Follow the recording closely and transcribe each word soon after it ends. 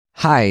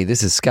Hi,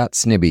 this is Scott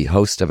Snibbe,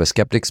 host of A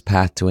Skeptic's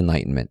Path to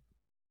Enlightenment.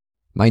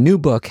 My new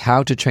book,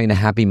 How to Train a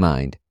Happy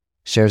Mind,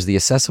 shares the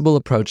accessible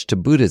approach to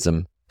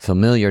Buddhism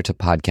familiar to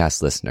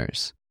podcast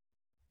listeners.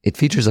 It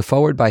features a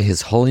foreword by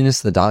His Holiness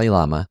the Dalai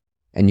Lama,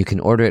 and you can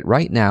order it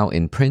right now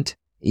in print,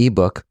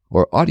 ebook,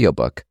 or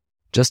audiobook,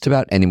 just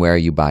about anywhere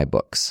you buy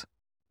books.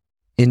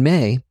 In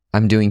May,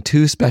 I'm doing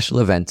 2 special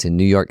events in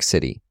New York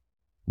City,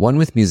 one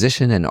with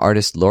musician and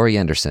artist Laurie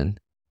Anderson,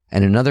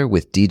 and another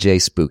with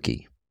DJ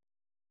Spooky.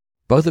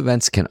 Both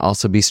events can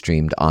also be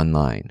streamed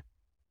online.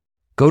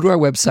 Go to our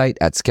website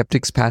at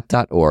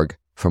skepticspath.org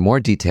for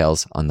more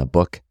details on the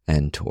book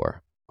and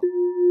tour.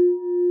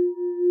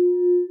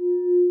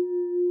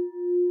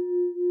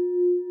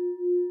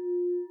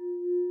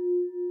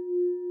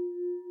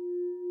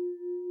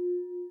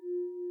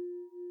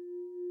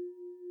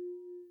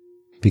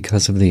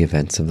 Because of the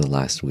events of the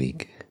last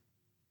week,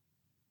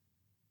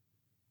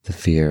 the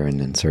fear and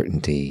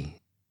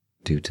uncertainty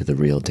due to the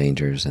real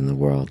dangers in the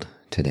world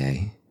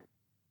today,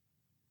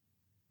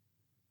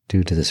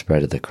 due to the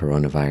spread of the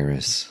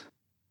coronavirus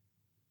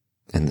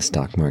and the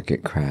stock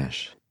market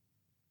crash,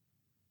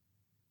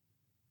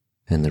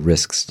 and the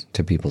risks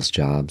to people's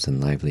jobs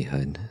and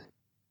livelihood,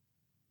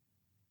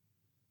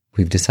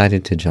 we've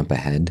decided to jump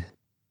ahead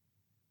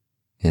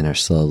in our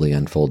slowly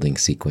unfolding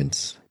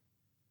sequence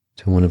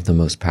to one of the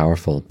most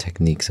powerful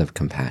techniques of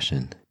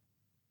compassion,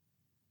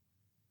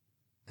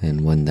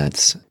 and one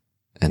that's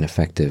an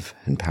effective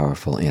and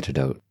powerful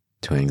antidote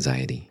to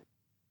anxiety.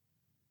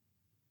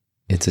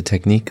 It's a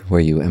technique where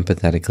you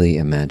empathetically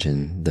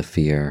imagine the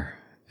fear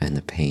and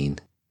the pain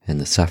and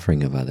the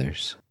suffering of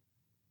others,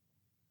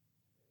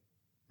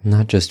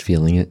 not just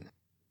feeling it,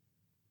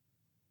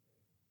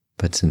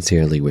 but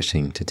sincerely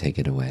wishing to take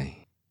it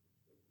away.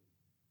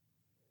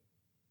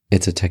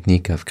 It's a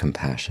technique of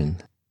compassion.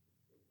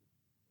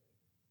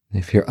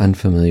 If you're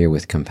unfamiliar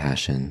with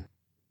compassion,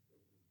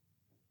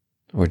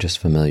 or just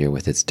familiar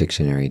with its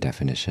dictionary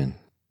definition,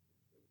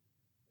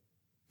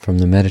 from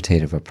the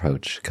meditative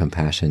approach,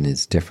 compassion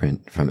is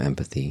different from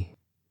empathy.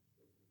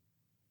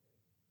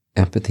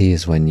 Empathy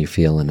is when you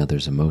feel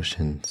another's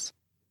emotions,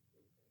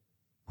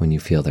 when you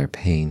feel their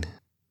pain.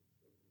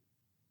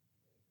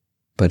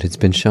 But it's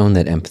been shown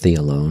that empathy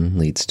alone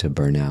leads to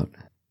burnout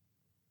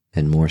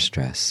and more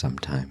stress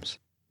sometimes,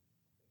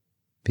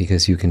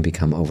 because you can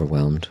become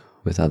overwhelmed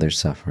with others'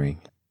 suffering.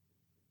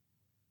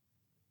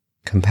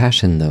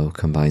 Compassion, though,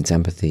 combines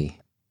empathy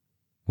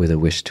with a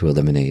wish to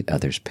eliminate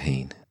others'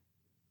 pain.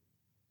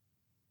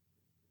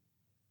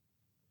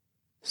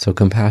 So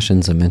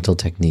compassion's a mental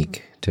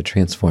technique to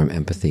transform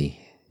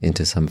empathy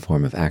into some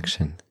form of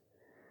action,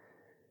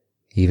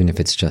 even if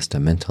it's just a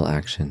mental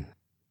action,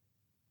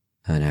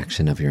 an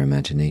action of your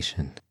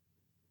imagination,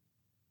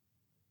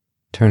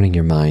 turning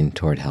your mind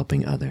toward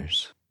helping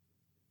others,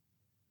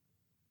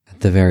 at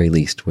the very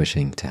least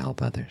wishing to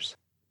help others.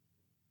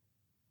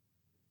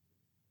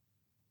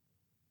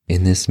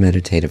 In this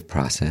meditative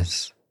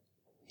process,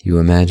 you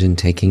imagine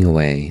taking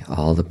away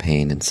all the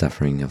pain and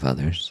suffering of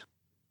others,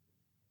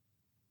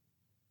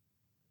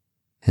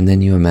 and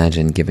then you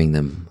imagine giving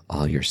them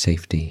all your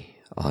safety,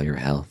 all your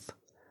health,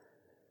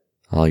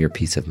 all your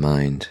peace of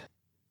mind.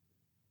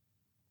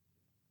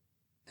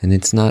 And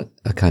it's not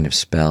a kind of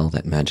spell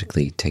that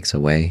magically takes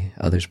away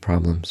others'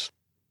 problems.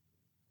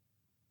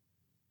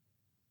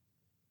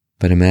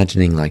 But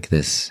imagining like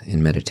this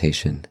in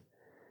meditation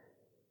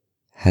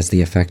has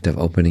the effect of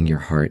opening your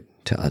heart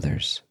to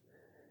others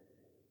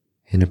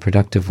in a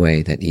productive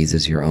way that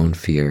eases your own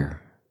fear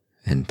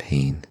and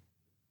pain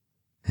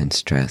and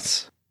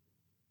stress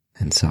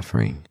and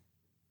suffering.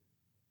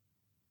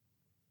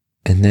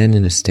 And then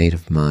in a state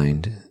of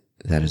mind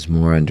that is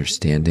more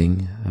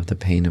understanding of the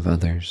pain of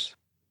others,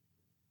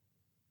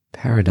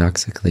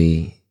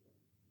 paradoxically,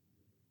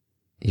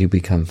 you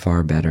become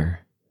far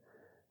better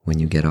when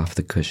you get off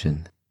the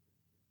cushion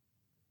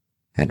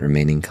at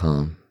remaining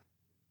calm,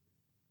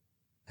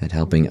 at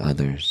helping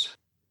others,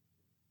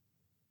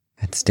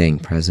 at staying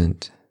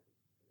present,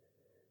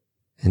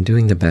 and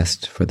doing the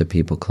best for the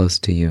people close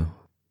to you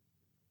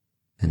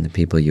and the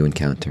people you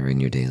encounter in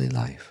your daily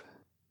life.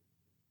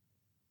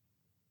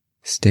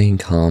 Staying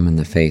calm in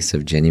the face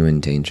of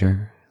genuine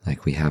danger,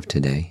 like we have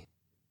today,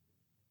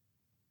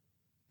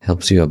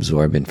 helps you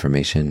absorb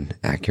information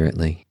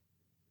accurately.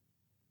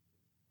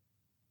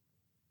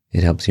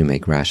 It helps you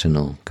make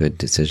rational, good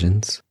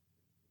decisions.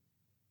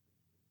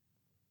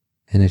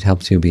 And it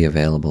helps you be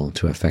available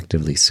to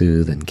effectively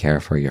soothe and care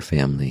for your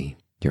family,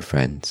 your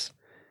friends,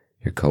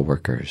 your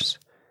coworkers,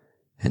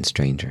 and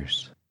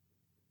strangers.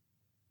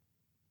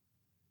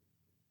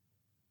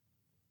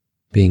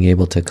 Being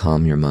able to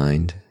calm your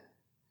mind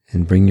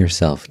and bring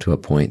yourself to a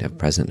point of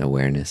present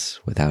awareness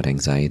without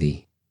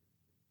anxiety.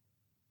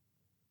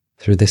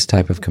 Through this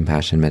type of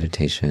compassion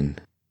meditation,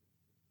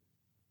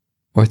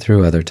 or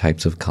through other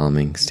types of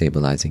calming,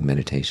 stabilizing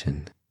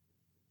meditation.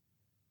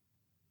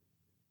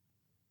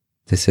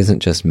 This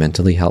isn't just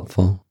mentally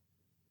helpful,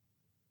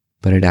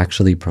 but it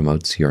actually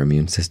promotes your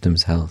immune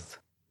system's health.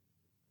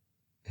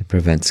 It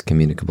prevents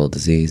communicable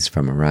disease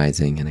from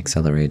arising and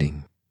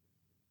accelerating.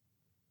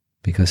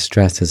 because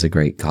stress is a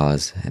great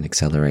cause and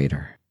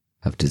accelerator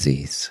of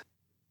disease.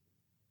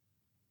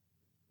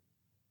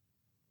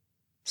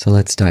 So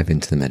let's dive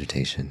into the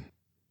meditation.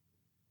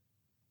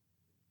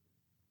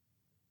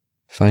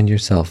 Find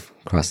yourself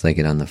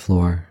cross-legged on the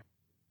floor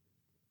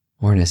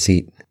or in a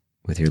seat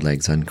with your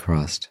legs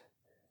uncrossed,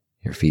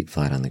 your feet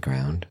flat on the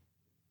ground.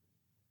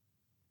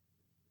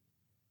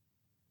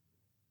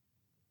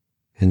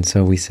 And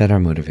so we set our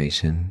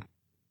motivation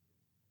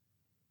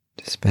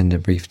to spend a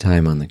brief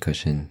time on the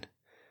cushion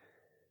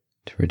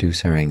to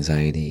reduce our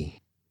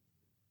anxiety,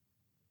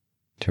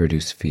 to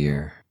reduce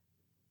fear,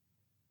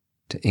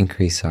 to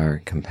increase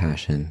our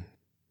compassion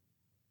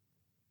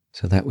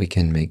so that we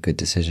can make good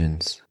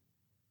decisions,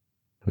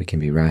 we can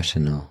be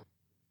rational,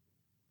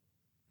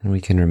 and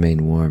we can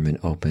remain warm and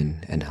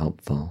open and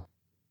helpful,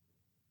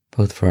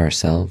 both for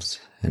ourselves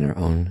and our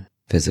own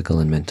physical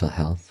and mental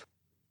health,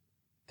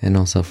 and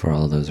also for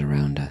all those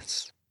around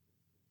us.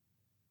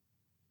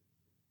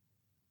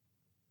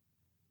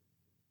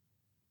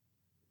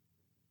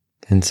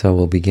 And so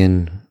we'll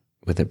begin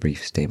with a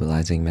brief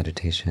stabilizing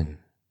meditation.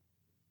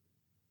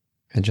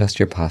 Adjust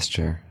your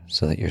posture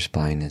so that your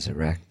spine is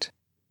erect,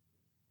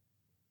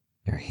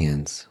 your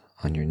hands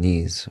on your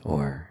knees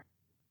or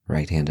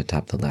right hand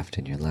atop the left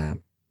in your lap.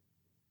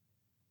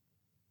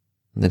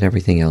 Let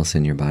everything else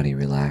in your body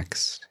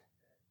relax,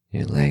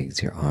 your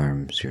legs, your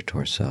arms, your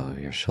torso,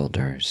 your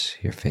shoulders,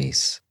 your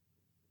face.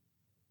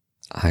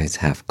 Eyes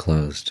half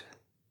closed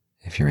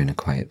if you're in a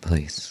quiet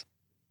place.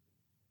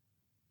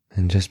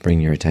 And just bring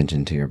your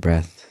attention to your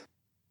breath.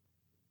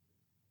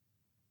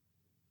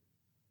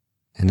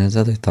 And as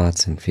other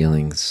thoughts and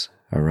feelings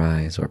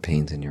arise or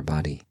pains in your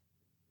body,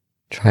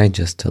 try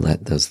just to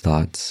let those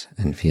thoughts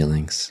and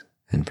feelings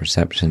and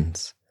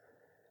perceptions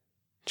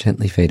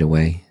gently fade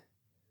away.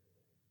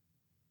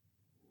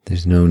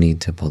 There's no need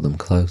to pull them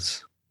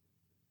close.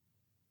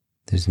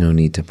 There's no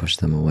need to push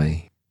them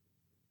away.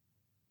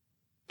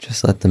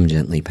 Just let them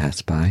gently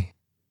pass by.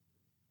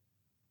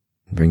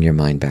 Bring your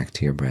mind back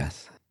to your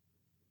breath.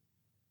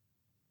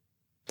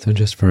 So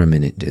just for a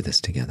minute, do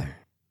this together.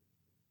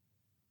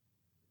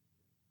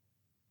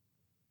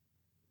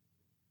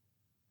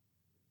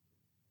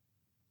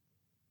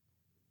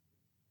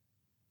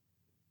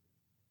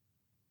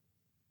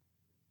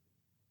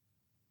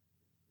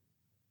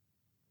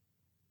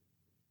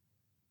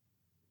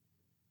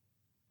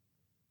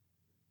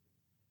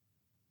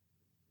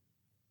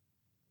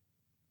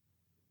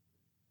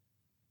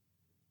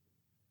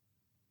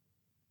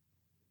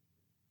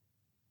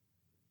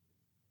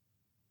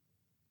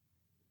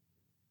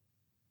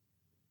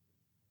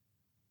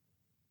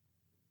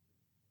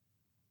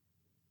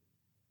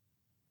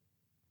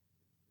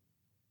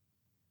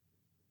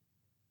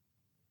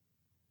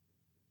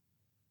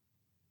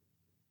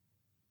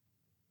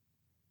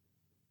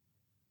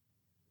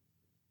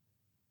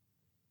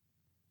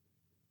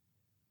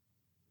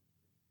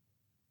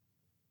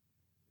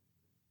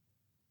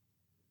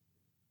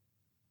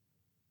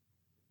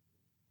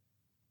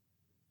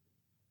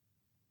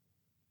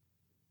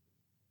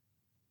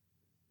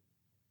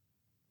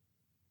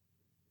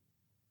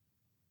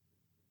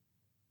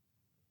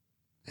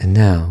 And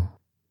now,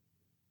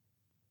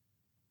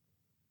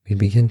 we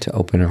begin to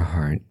open our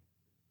heart.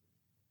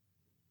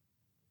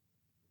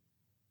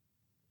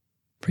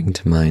 Bring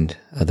to mind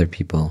other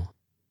people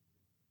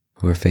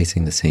who are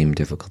facing the same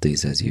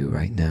difficulties as you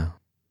right now.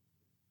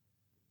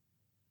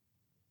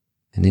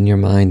 And in your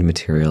mind,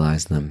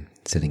 materialize them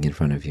sitting in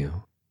front of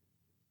you.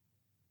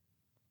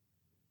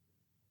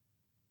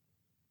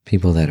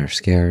 People that are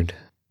scared,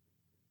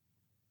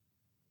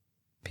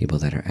 people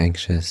that are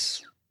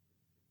anxious,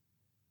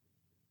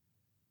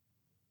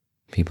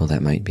 people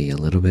that might be a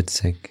little bit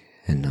sick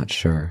and not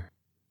sure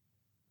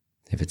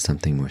if it's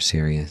something more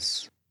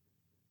serious.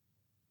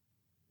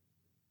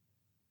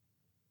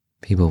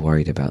 People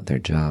worried about their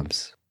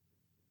jobs.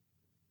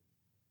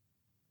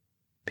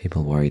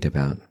 People worried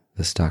about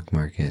the stock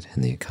market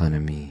and the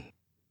economy.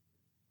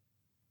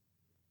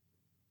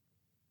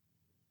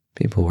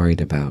 People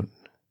worried about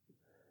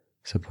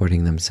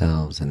supporting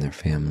themselves and their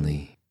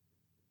family.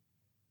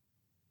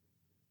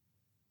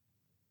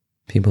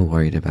 People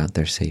worried about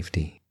their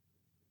safety.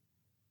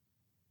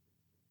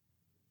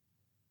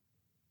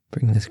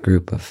 Bring this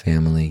group of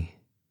family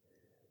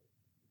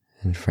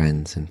and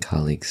friends and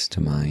colleagues to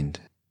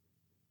mind,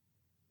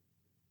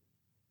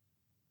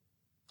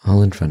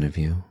 all in front of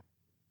you.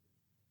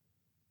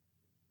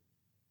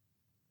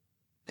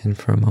 And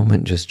for a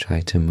moment, just try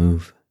to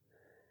move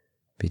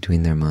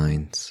between their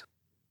minds,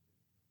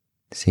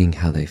 seeing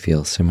how they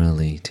feel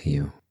similarly to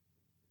you,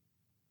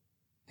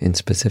 in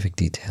specific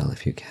detail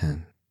if you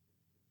can.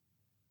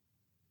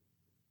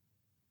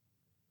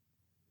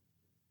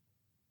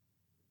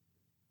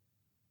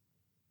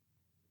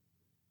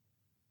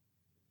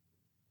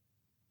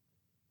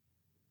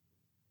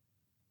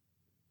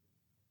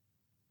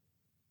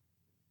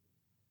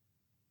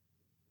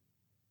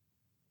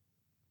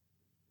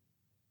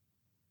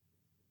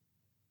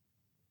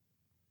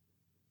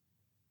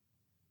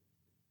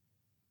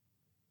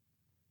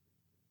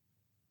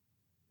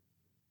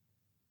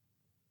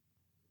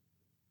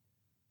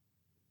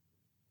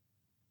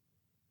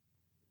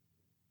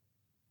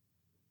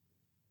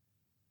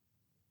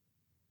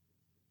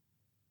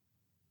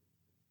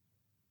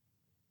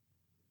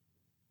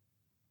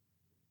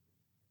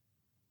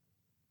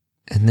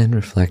 And then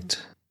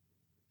reflect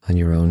on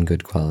your own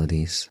good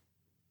qualities,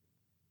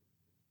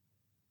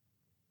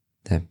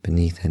 that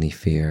beneath any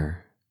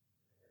fear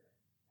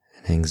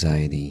and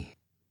anxiety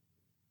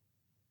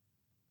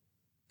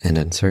and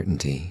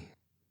uncertainty,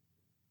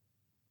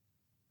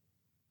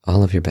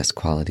 all of your best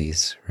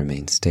qualities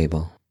remain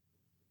stable.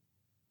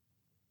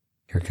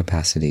 Your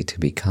capacity to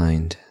be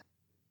kind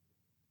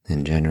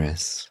and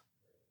generous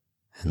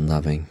and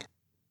loving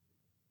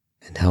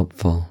and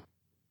helpful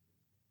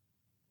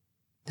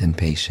and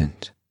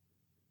patient,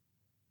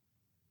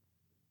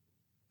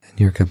 and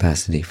your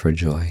capacity for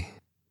joy,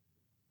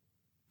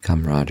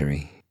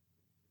 camaraderie,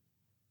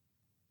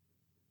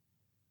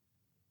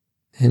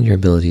 and your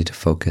ability to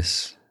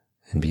focus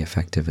and be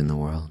effective in the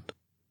world,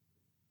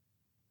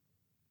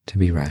 to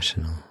be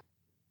rational,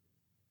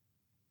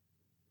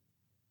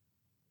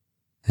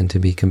 and to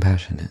be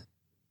compassionate.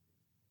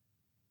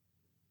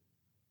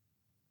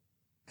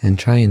 And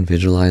try and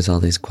visualize all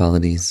these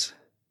qualities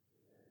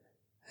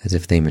as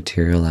if they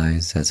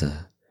materialize as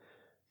a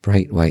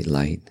bright white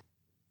light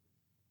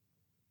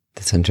at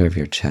the center of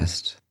your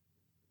chest.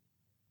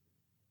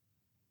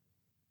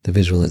 The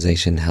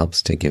visualization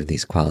helps to give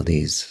these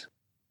qualities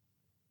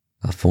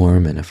a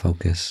form and a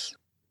focus.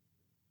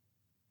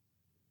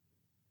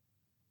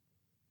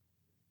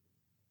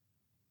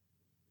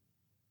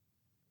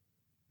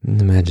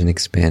 And imagine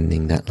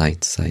expanding that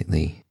light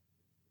slightly,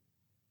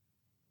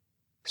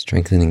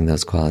 strengthening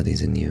those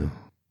qualities in you,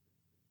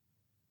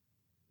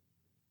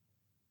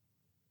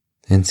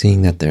 and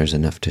seeing that there's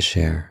enough to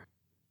share,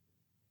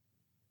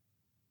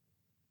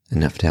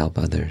 enough to help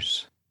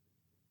others,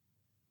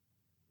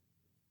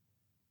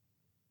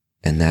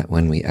 and that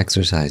when we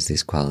exercise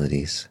these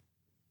qualities,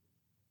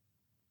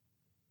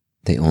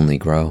 they only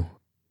grow.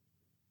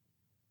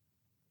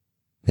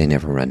 They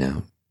never run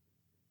out.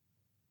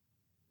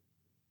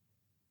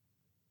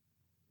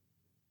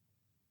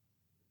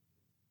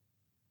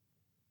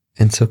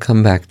 And so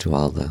come back to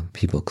all the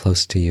people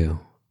close to you,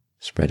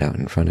 spread out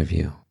in front of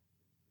you.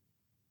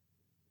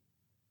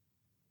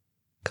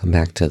 Come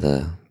back to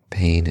the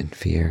pain and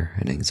fear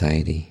and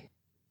anxiety,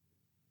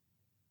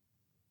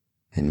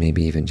 and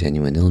maybe even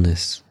genuine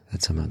illness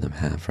that some of them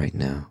have right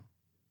now.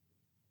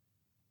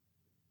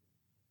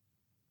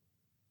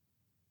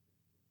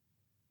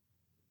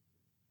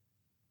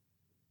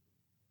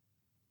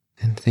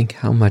 And think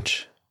how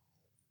much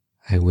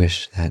I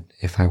wish that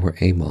if I were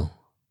able,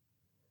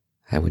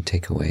 I would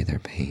take away their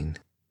pain.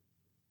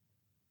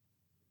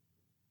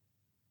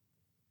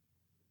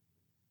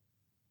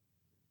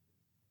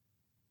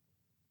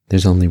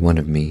 There's only one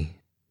of me,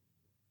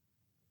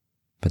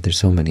 but there's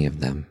so many of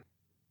them.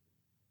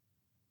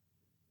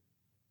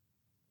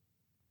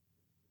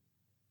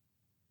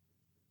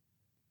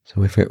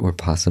 So if it were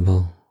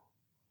possible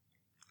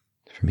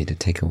for me to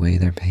take away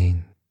their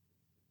pain,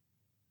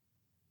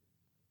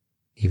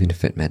 even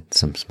if it meant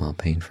some small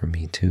pain for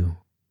me too,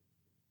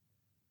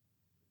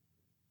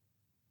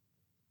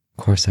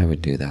 of course I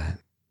would do that.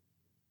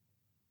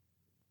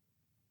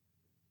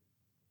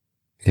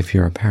 If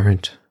you're a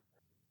parent,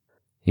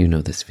 you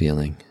know this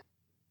feeling.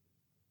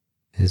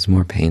 It is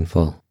more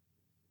painful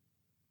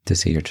to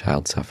see your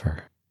child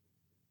suffer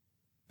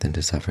than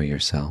to suffer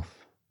yourself.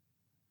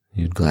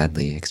 You'd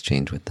gladly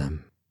exchange with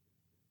them.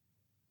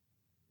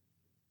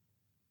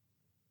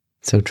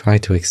 So try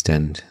to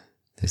extend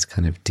this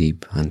kind of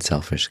deep,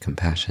 unselfish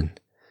compassion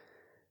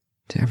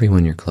to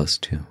everyone you're close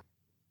to.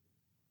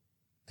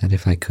 That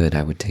if I could,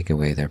 I would take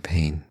away their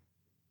pain,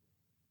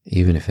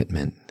 even if it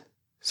meant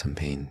some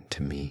pain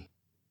to me.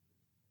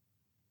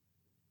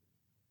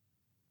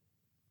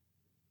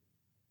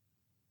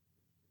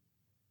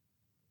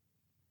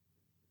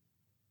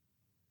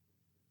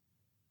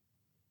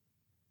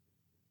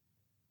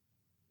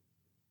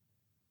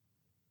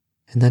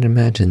 And then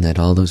imagine that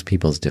all those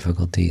people's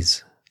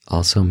difficulties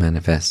also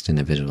manifest in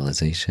a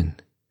visualization.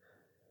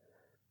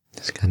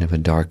 It's kind of a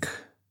dark,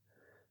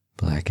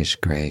 blackish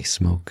gray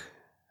smoke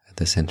at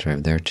the center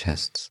of their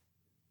chests.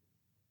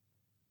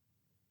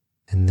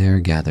 And there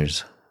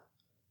gathers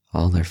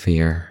all their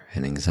fear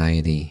and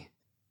anxiety,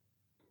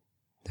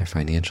 their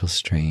financial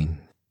strain,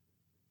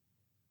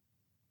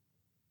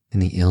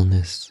 any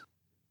illness,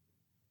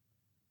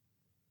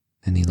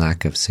 any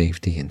lack of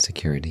safety and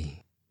security.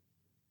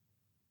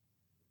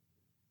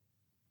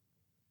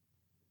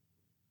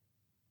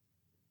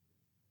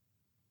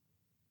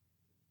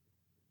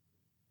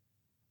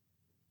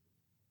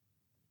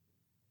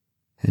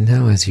 And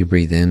now as you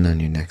breathe in on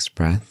your next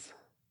breath,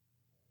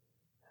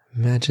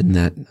 imagine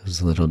that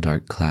those little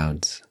dark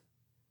clouds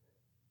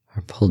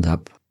are pulled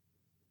up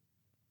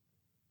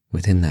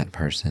within that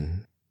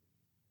person,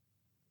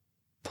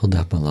 pulled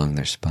up along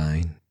their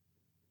spine.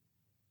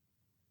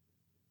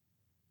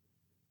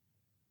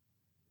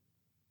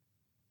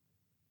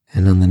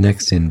 And on the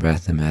next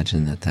in-breath,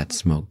 imagine that that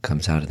smoke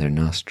comes out of their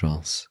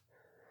nostrils,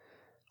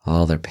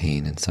 all their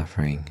pain and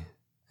suffering,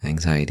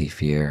 anxiety,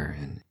 fear,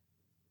 and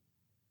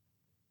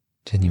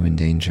genuine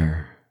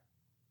danger,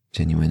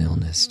 genuine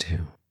illness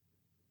too.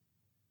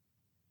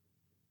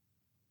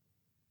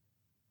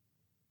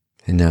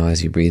 And now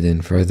as you breathe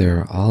in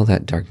further, all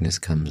that darkness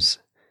comes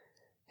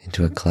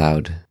into a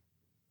cloud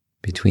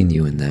between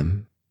you and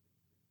them.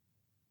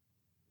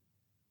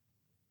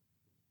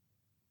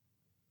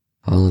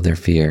 All of their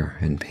fear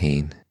and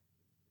pain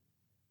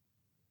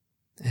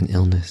and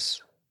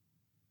illness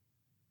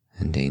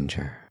and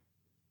danger.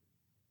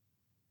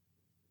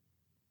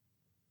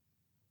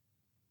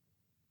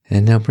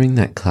 And now bring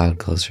that cloud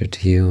closer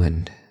to you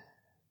and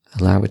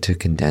allow it to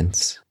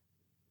condense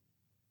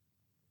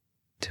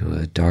to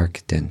a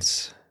dark,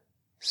 dense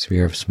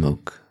sphere of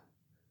smoke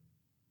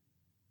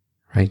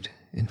right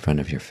in front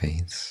of your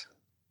face.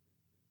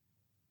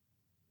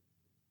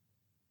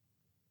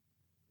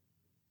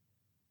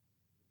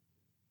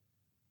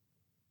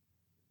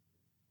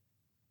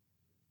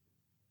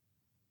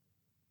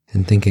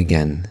 And think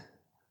again,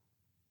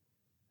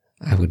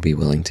 I would be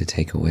willing to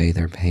take away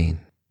their pain,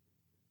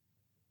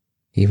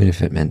 even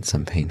if it meant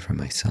some pain for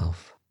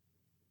myself.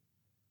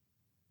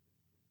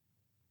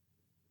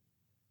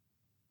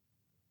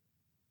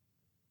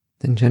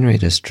 Then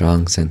generate a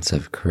strong sense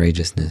of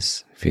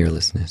courageousness,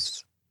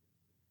 fearlessness.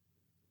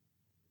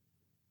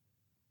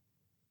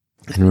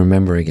 And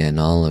remember again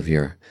all of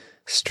your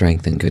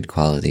strength and good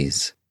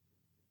qualities,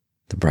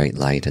 the bright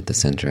light at the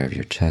center of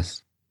your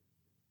chest.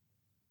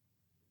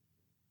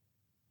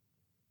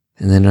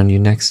 And then on your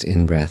next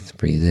in-breath,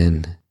 breathe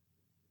in.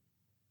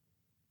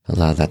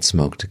 Allow that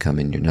smoke to come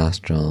in your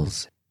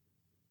nostrils,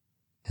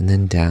 and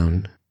then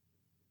down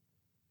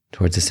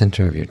towards the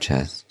center of your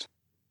chest.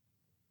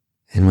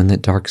 And when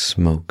that dark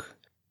smoke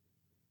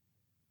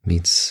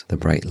meets the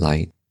bright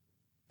light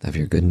of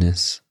your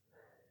goodness,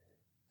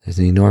 there's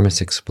an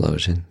enormous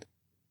explosion,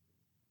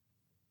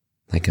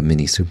 like a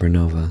mini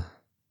supernova.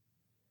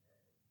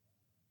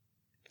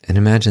 And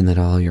imagine that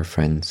all your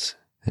friends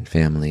and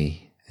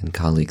family and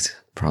colleagues'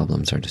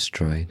 problems are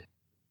destroyed.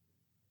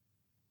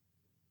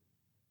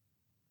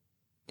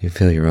 You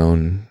feel your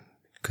own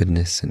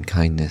goodness and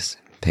kindness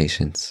and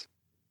patience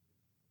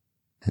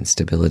and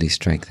stability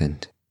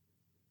strengthened.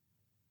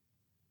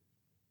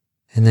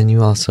 And then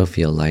you also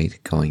feel light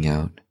going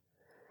out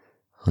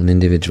on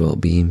individual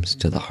beams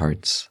to the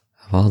hearts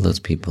of all those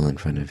people in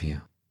front of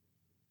you,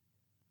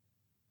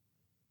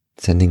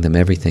 sending them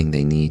everything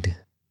they need,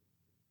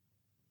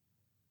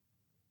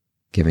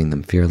 giving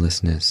them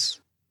fearlessness,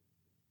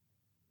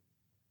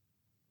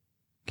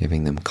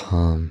 giving them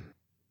calm,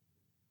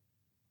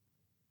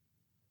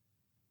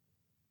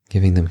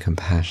 giving them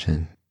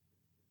compassion,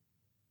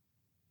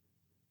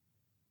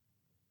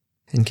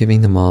 and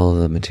giving them all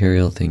the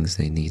material things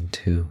they need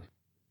too,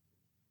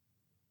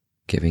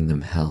 giving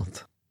them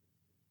health,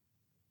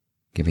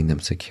 giving them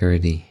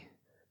security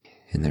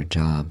in their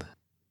job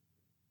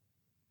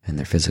and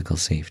their physical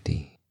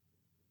safety.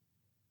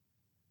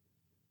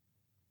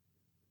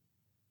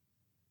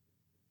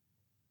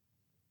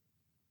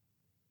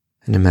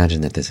 And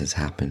imagine that this has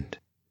happened.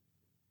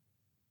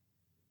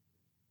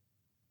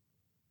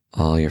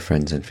 All your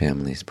friends and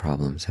family's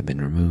problems have been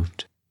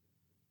removed.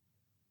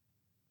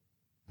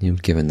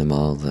 You've given them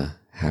all the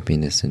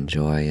happiness and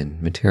joy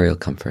and material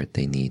comfort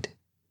they need.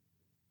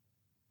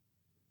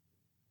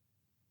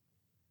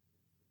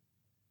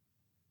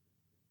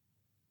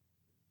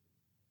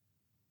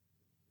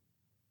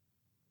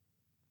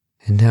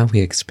 And now we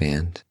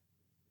expand.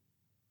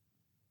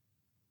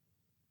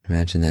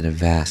 Imagine that a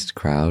vast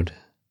crowd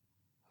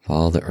of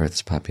all the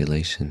Earth's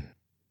population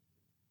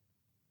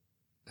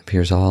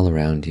appears all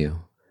around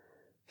you,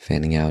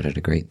 fanning out at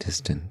a great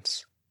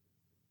distance.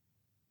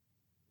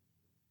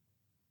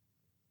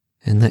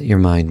 And let your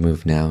mind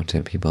move now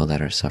to people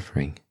that are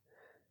suffering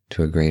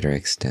to a greater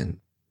extent.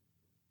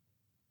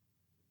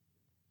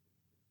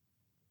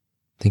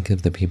 Think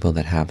of the people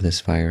that have this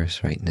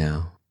virus right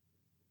now,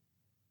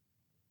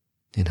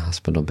 in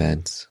hospital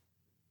beds,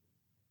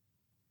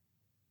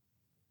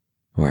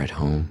 or at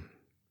home,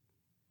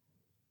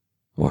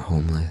 or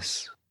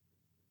homeless.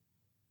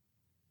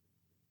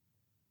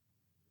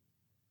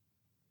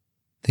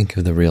 Think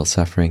of the real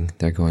suffering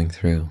they're going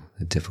through,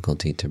 the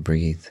difficulty to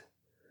breathe,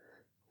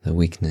 the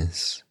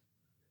weakness,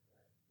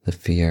 the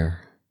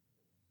fear,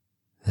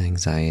 the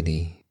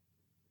anxiety.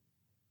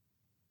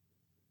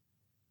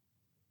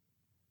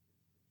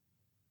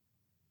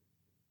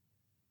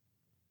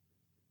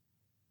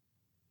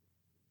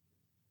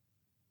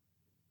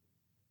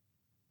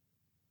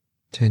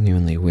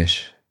 Genuinely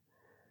wish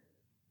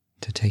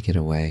to take it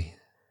away,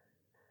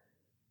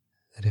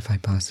 that if I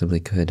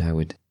possibly could, I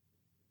would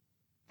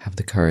have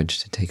the courage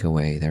to take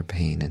away their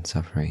pain and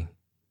suffering,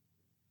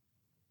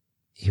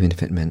 even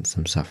if it meant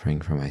some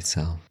suffering for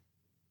myself.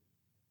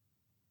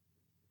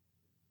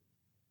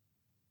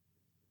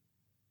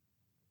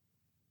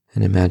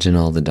 And imagine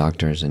all the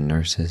doctors and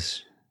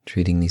nurses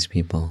treating these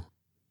people,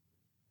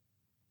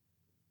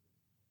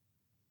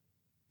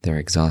 their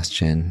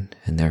exhaustion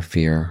and their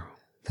fear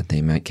that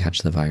they might catch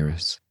the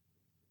virus,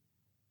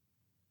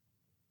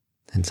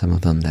 and some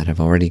of them that have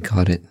already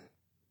caught it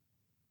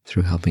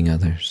through helping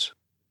others.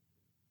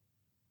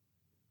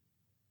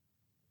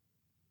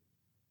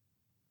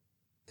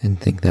 And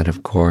think that,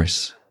 of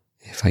course,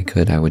 If I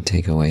could, I would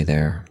take away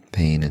their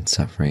pain and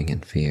suffering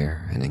and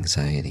fear and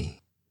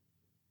anxiety.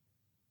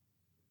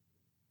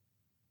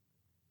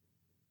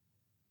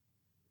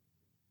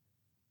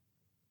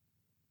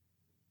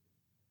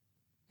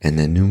 And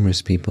then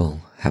numerous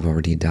people have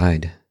already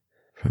died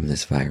from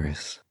this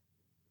virus.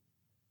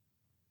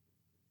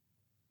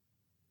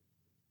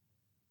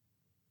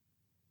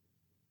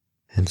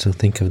 And so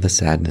think of the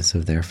sadness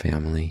of their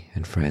family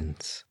and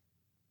friends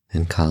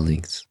and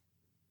colleagues,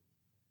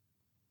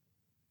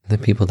 the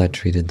people that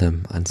treated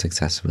them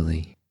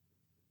unsuccessfully,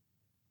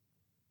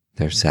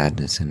 their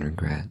sadness and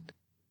regret.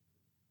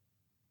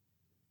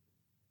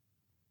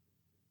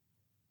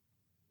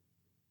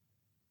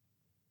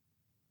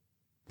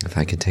 If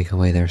I could take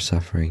away their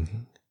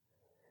suffering,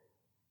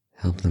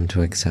 help them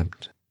to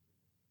accept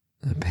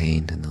the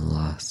pain and the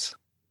loss,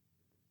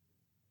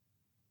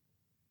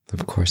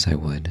 of course I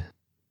would.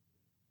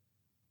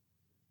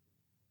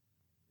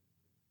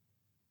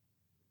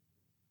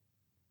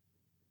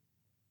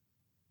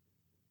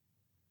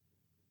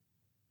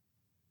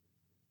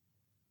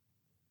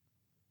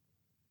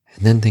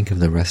 And then think of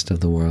the rest of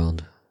the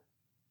world,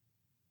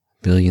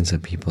 billions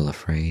of people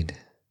afraid,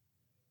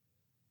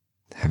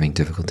 having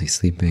difficulty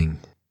sleeping,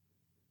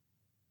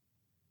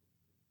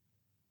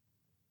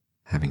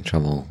 having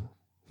trouble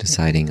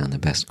deciding on the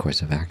best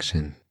course of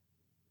action,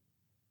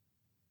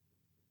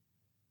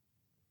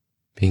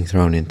 being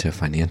thrown into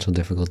financial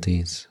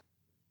difficulties,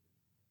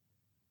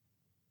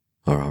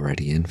 or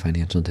already in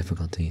financial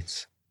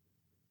difficulties,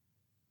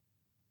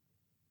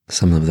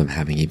 some of them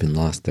having even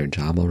lost their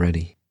job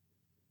already,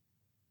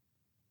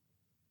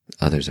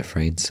 others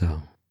afraid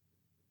so.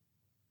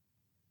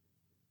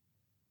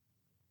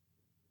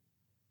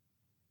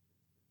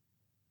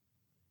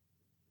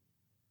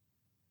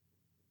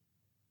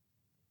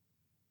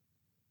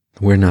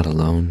 We're not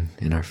alone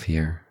in our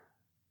fear,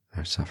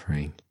 our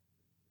suffering.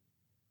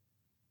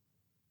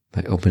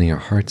 By opening our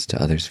hearts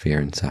to others' fear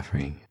and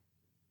suffering,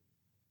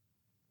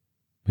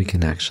 we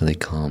can actually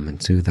calm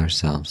and soothe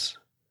ourselves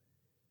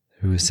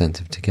through a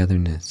sense of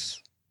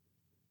togetherness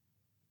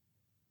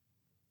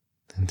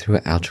and through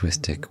an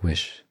altruistic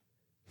wish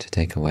to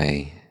take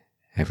away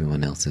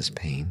everyone else's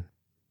pain.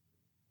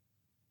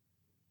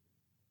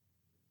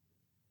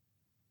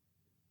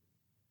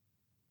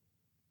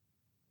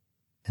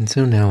 And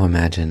so now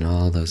imagine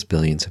all those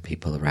billions of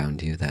people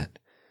around you, that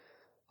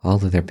all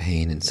of their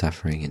pain and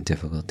suffering and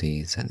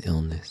difficulties and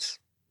illness,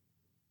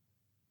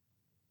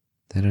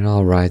 that it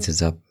all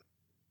rises up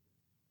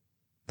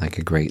like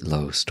a great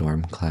low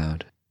storm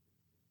cloud,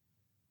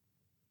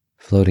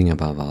 floating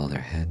above all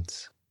their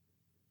heads.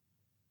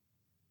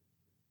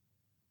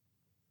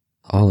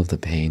 All of the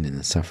pain and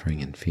the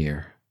suffering and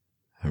fear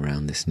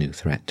around this new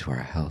threat to our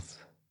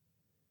health,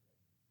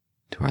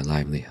 to our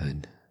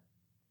livelihood.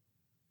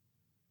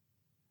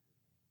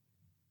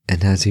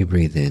 And as you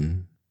breathe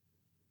in,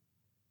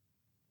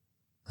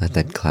 let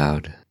that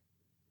cloud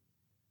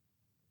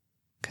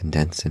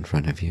condense in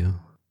front of you.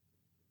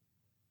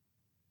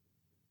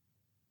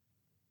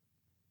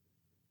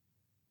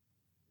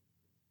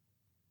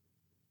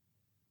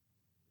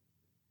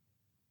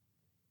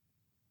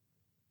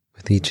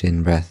 With each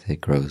in-breath,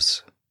 it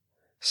grows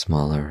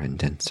smaller and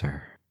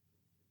denser,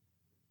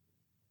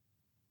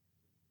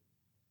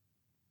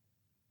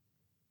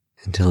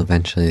 until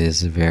eventually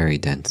there's a very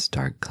dense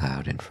dark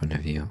cloud in front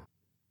of you,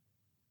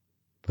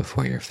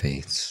 before your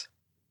face,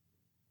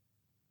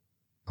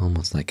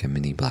 almost like a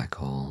mini black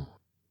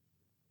hole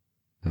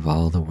of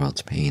all the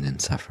world's pain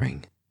and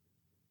suffering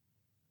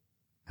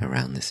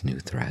around this new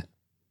threat.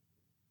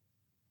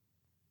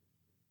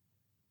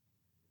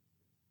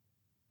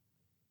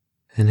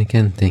 And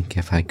again, think,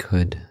 if I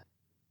could,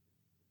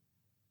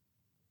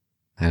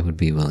 I would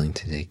be willing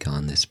to take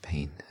on this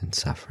pain and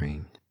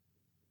suffering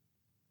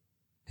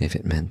if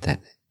it meant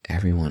that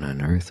everyone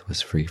on earth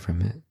was free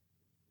from it.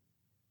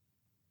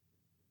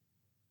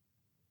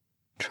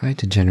 Try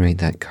to generate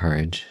that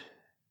courage,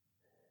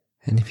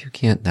 and if you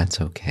can't, that's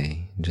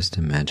okay. Just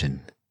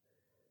imagine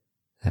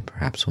that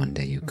perhaps one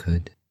day you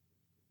could.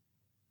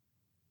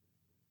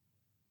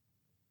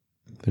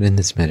 But in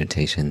this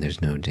meditation,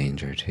 there's no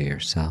danger to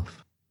yourself.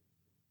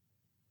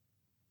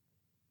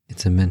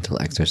 It's a mental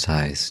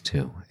exercise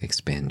to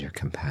expand your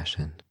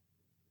compassion.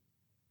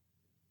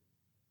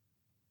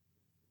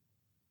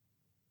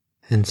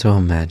 And so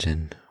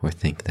imagine or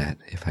think that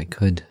if I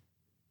could,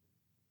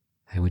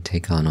 I would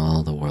take on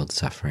all the world's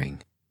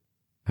suffering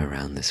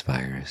around this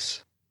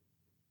virus.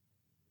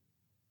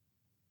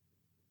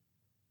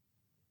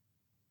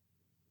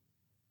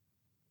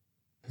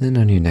 Then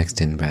on your next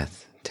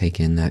in-breath, take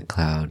in that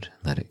cloud,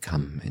 let it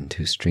come in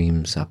two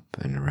streams, up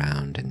and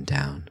around and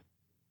down.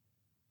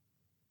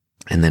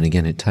 And then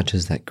again, it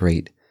touches that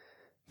great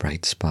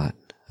bright spot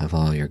of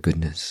all your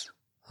goodness,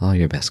 all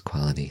your best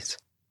qualities.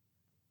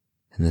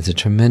 And there's a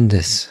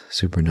tremendous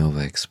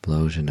supernova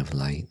explosion of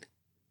light.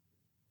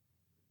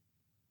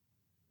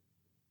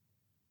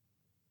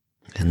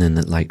 And then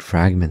that light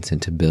fragments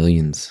into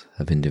billions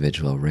of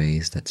individual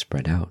rays that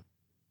spread out,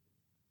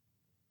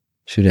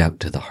 shoot out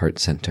to the heart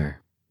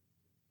center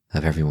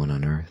of everyone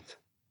on earth.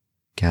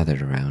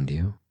 gathered around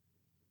you,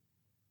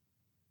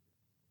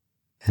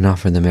 and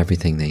offer them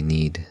everything they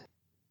need: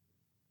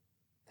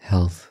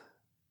 health,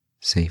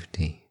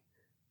 safety,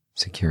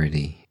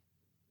 security,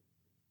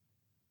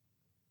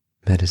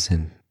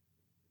 medicine,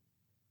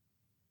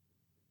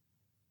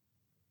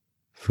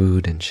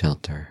 food and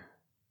shelter,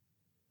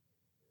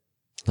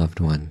 loved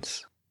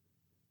ones,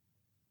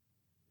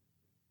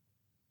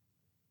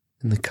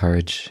 and the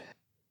courage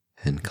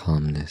and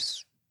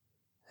calmness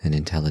and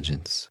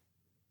intelligence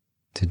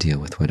to deal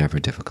with whatever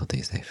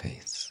difficulties they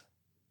face.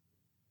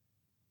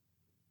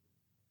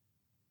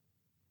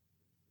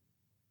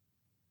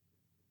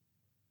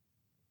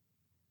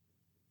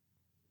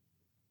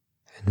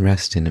 And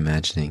rest in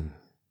imagining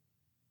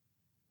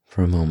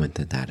for a moment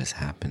that that has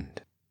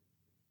happened,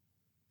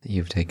 that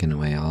you've taken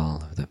away all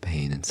of the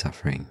pain and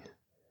suffering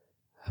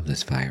of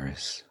this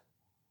virus,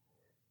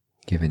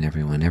 given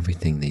everyone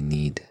everything they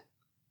need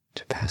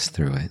to pass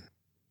through it,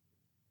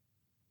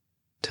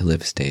 to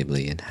live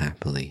stably and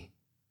happily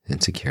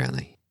and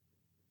securely.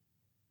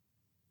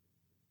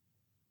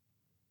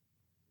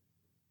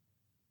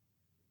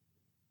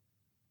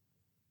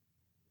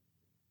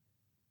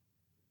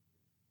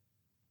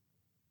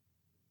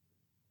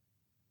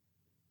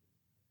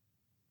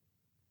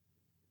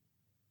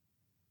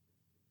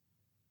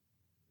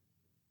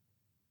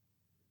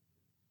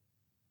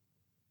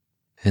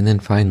 And then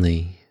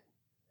finally,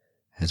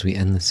 as we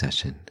end the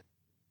session,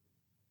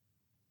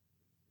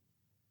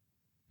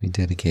 we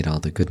dedicate all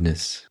the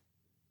goodness,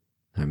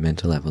 our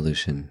mental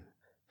evolution,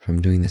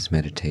 from doing this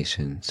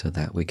meditation so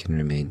that we can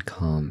remain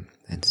calm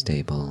and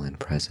stable and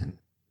present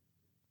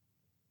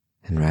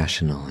and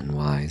rational and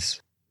wise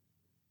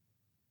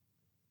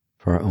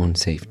for our own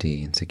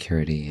safety and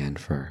security and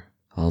for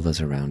all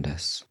those around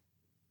us.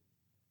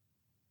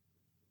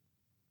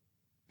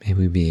 May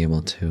we be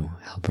able to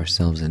help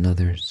ourselves and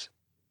others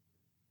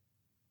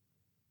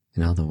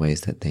in all the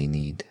ways that they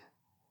need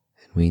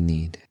and we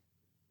need.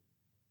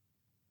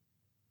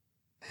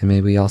 And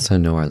may we also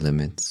know our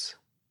limits,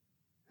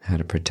 how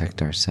to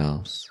protect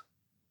ourselves,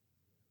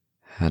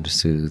 how to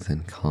soothe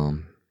and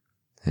calm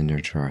and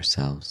nurture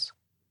ourselves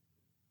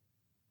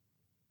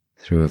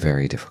through a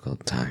very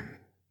difficult time.